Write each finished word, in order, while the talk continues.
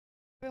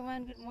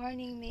Everyone, good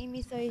morning.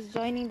 Mimiso is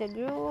joining the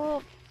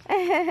group.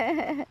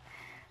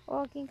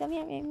 Walking, come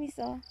here,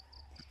 Mimiso.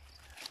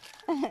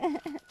 Go,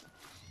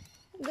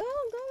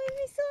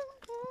 Mimiso.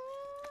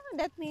 Oh,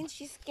 that means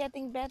she's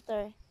getting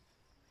better.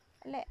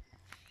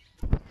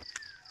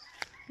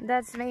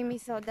 That's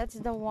Mimiso. That's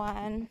the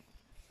one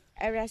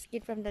I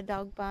rescued from the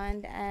dog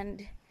pond,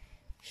 and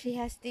she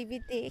has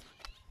TBT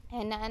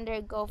and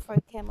undergo for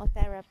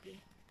chemotherapy.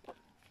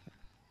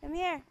 Come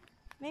here,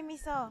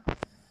 Mimiso.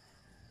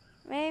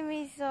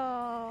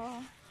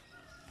 Mimiso.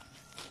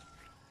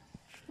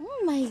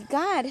 Oh my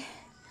God.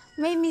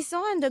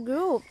 Mimiso on the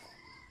group.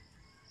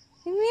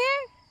 Come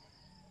here.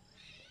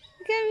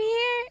 Come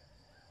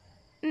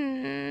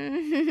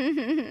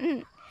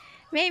here.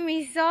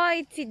 Mimiso,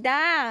 it's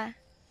Ida.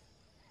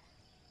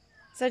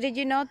 So did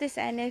you notice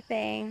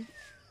anything?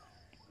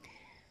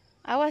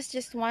 I was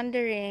just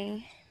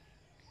wondering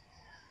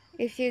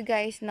if you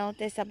guys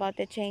notice about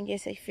the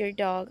changes of your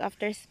dog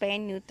after spay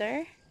and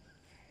neuter.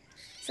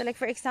 So like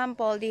for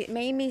example, the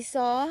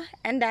Mimiso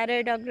and the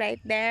other dog right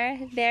there,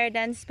 they're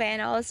done spay,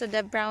 and also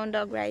the brown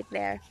dog right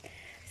there.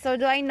 So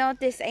do I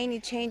notice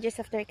any changes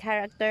of their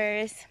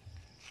characters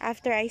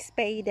after I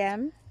spay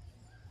them?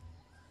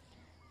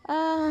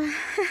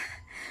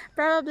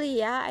 Probably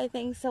yeah, I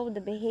think so.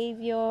 The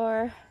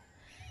behavior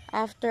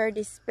after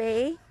the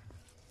spay,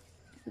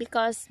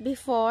 because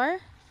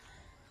before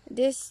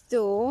these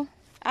two,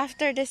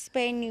 after the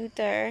spay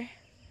neuter,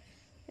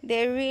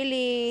 they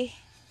really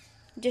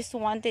just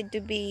wanted to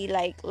be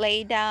like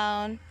lay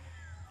down,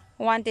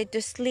 wanted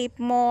to sleep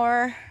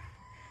more,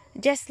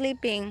 just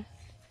sleeping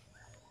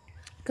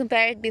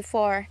compared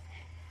before,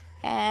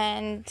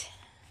 and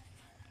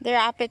their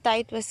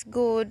appetite was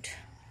good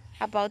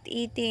about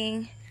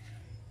eating.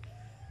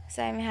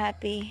 So I'm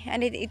happy,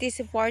 and it is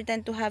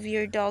important to have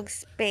your dog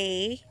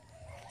spayed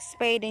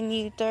and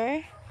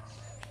neuter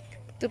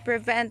to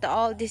prevent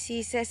all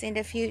diseases in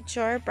the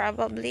future.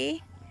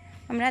 Probably,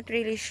 I'm not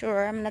really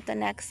sure, I'm not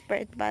an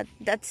expert, but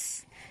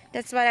that's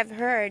what I've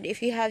heard.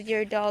 If you have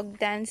your dog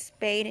done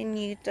spayed and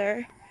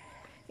neuter,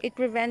 it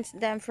prevents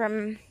them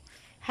from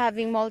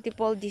having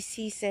multiple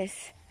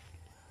diseases.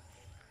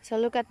 So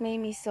look at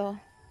Mimiso,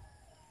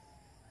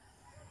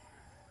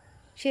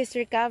 she's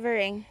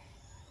recovering,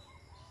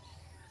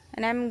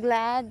 and I'm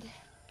glad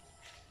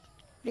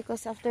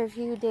because after a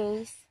few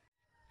days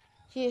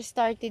she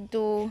started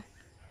to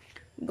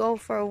go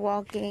for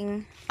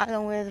walking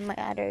along with my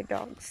other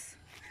dogs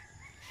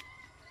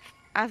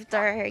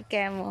after her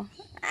chemo.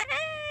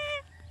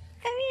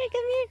 Come here.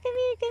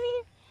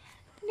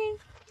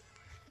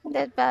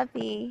 That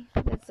puppy,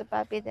 that's the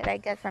puppy that I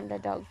got from the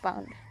dog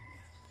pound.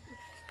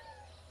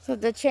 So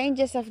the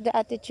changes of the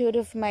attitude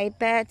of my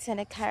pets and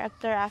the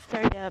character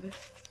after the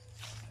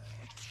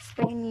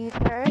spay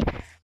neuter,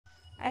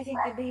 I think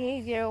the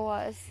behavior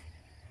was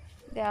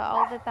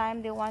all the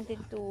time they wanted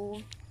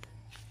to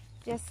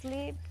just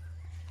sleep.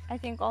 I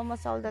think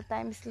almost all the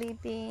time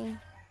sleeping.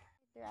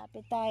 Their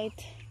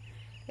appetite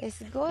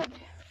is good.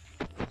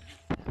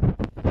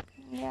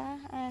 Yeah,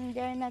 and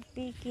they're not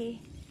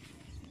picky.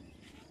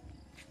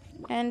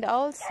 And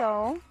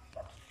also,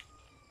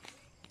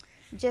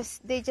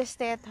 they just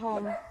stay at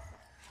home.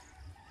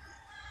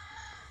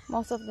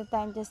 Most of the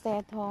time, just stay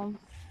at home.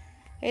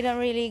 They don't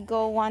really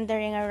go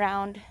wandering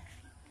around.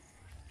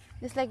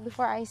 Just like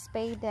before I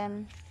spayed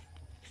them,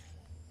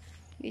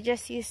 we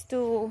just used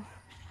to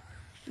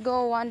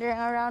go wandering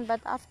around. But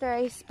after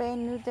I spay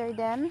and neuter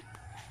them,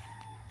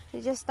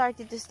 they just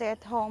started to stay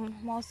at home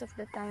most of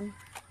the time.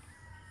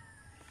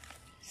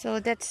 So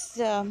that's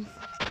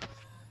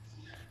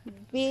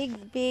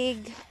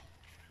big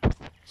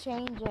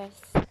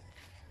changes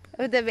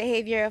of the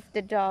behavior of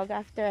the dog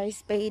after I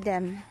spay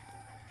them.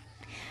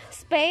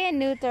 Spay and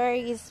neuter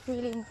is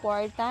really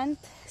important,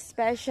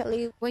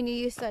 especially when you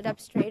use to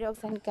adopt stray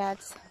dogs and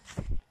cats.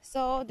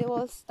 So they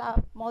will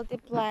stop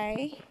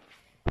multiply.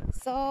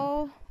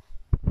 So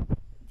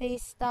they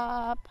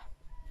stop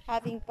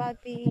having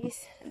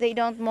puppies. They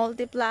don't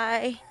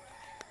multiply.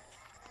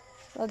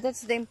 So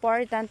that's the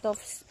importance of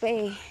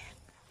spay.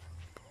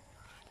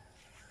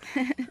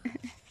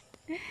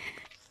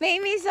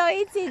 Mimiso,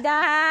 it's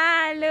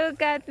Ida.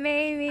 Look at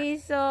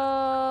Mimiso.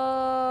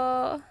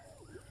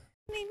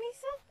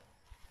 Mimiso,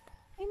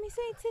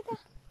 it's Ida.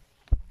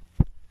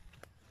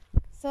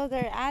 So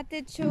their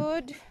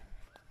attitude,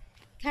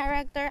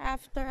 character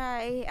after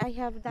I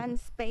have done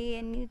spay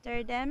and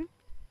neuter them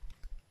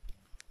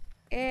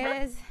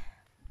is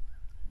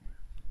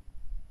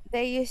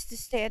they used to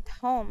stay at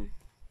home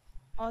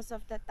most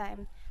of the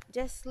time,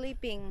 just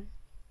sleeping.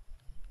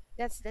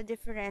 That's the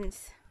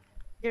difference.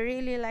 They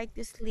really like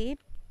to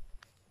sleep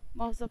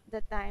most of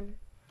the time.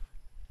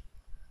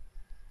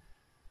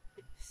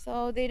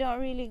 So they don't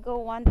really go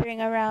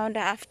wandering around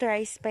after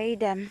I spay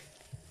them.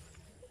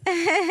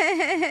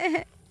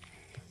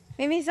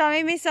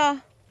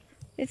 Mimiso.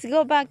 Let's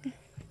go back.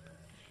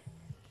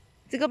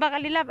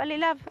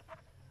 Alilab.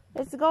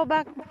 Let's go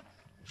back.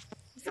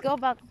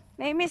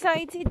 Mimiso,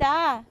 it's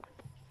Ida.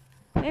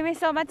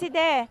 Mimiso,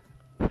 Matside.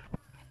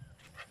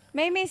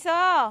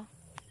 Mimiso.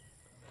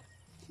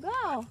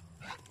 Go.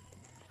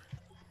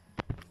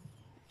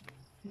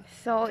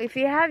 So if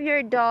you have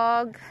your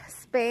dog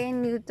spay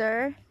and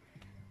neuter,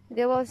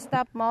 they will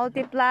stop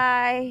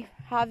multiply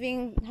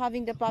having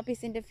the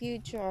puppies in the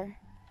future.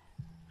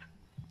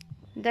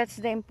 That's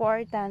the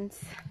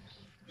importance.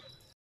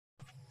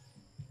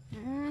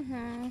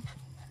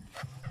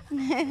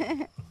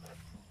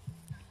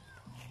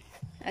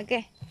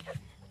 Okay.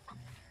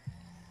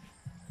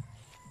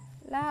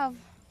 Love.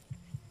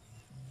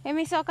 Hey,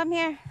 Miso, come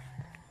here.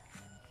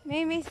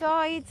 Hey,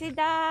 Miso,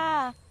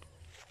 Ichida.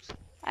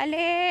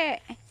 Ali.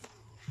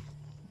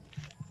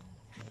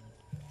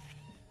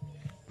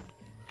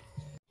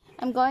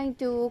 I'm going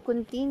to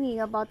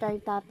continue about our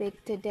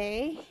topic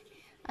today.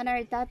 And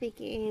our topic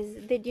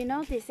is, did you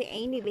notice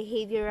any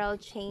behavioral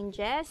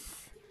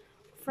changes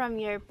from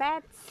your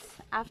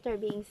pets after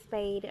being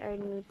spayed or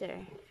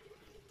neuter?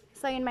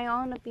 So in my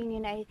own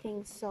opinion, I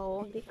think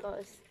so,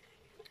 because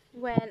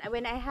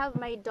when I have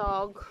my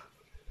dog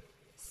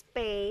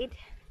spayed,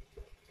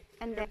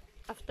 and then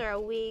after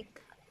a week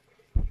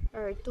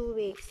or 2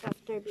 weeks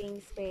after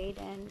being spayed,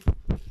 and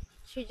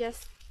she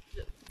just,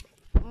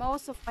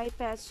 most of my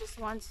pets just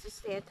wants to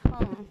stay at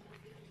home.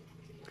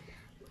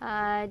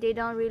 They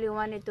don't really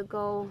want it to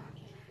go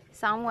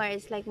somewhere.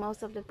 It's like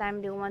most of the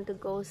time they want to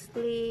go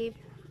sleep,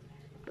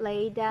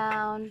 lay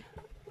down,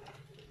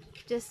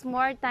 just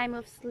more time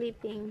of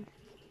sleeping.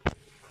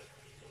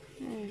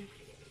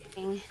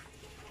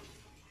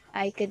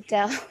 I could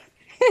tell.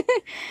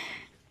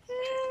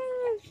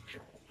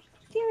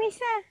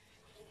 Timisa.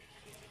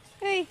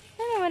 Hey,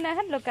 ano mo na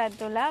hadlok ka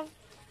to, love?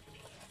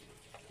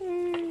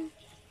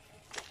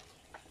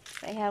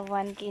 I have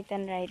one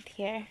kitten right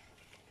here.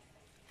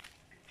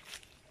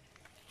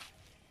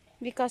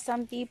 Because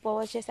some people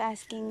was just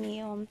asking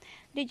me,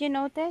 did you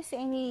notice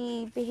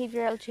any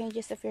behavioral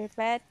changes of your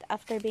pet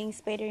after being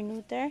spayed or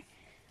neuter?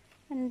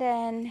 And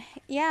then,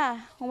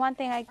 yeah, one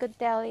thing I could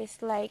tell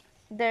is like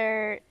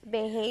their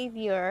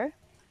behavior.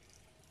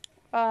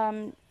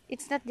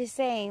 It's not the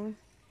same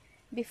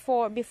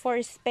before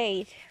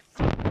spayed,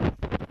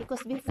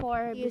 because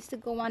before we used to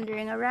go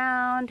wandering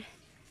around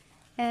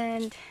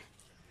and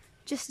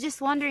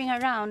just wandering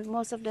around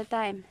most of the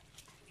time.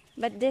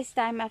 But this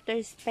time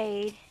after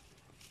spayed,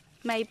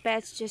 my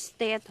pets just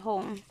stay at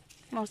home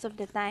most of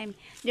the time.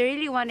 They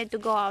really wanted to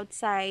go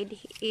outside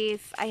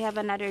if I have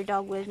another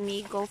dog with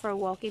me, go for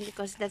walking,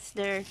 because that's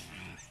their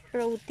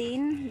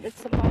routine.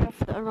 That's a part of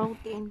the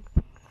routine.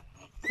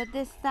 But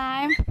this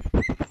time,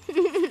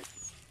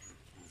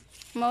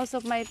 most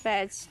of my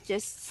pets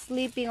just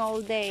sleeping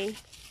all day.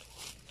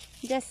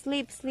 Just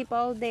sleep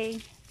all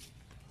day.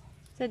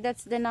 So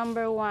that's the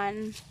number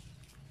one,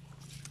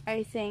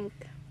 I think.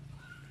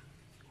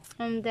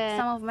 And then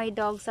some of my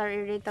dogs are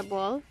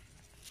irritable.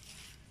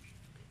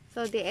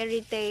 So they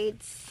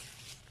irritate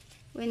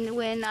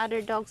when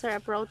other dogs are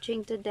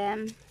approaching to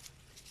them.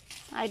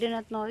 I do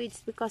not know,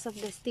 it's because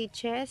of the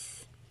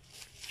stitches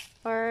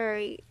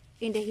or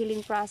in the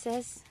healing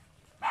process,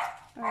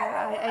 or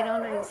I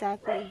don't know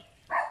exactly.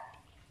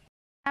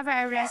 Whenever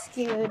I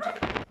rescued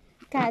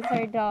cat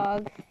or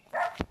dog,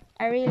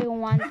 I really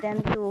want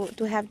them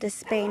to have the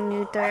spay and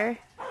neuter,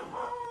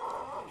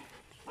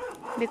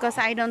 because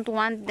I don't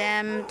want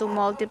them to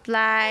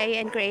multiply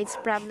and create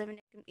problem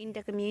in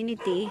the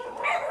community.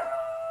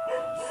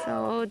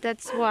 So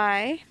that's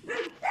why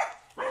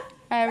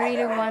I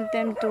really want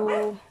them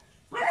to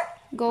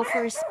go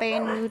for spay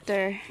and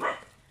neuter.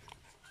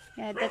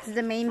 Yeah, that's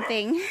the main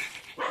thing.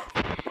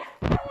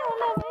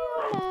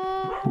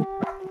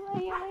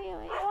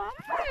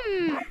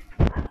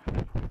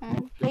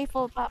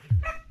 Playful pup.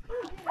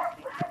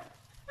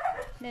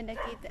 Then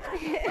nakita.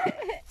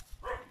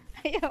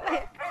 Ayaw,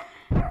 ayaw.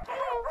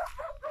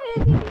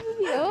 Ayaw, ayaw,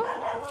 ayaw.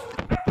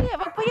 Ayaw,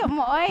 magpuyo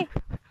mo, oy.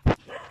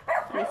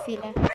 Ay, sila.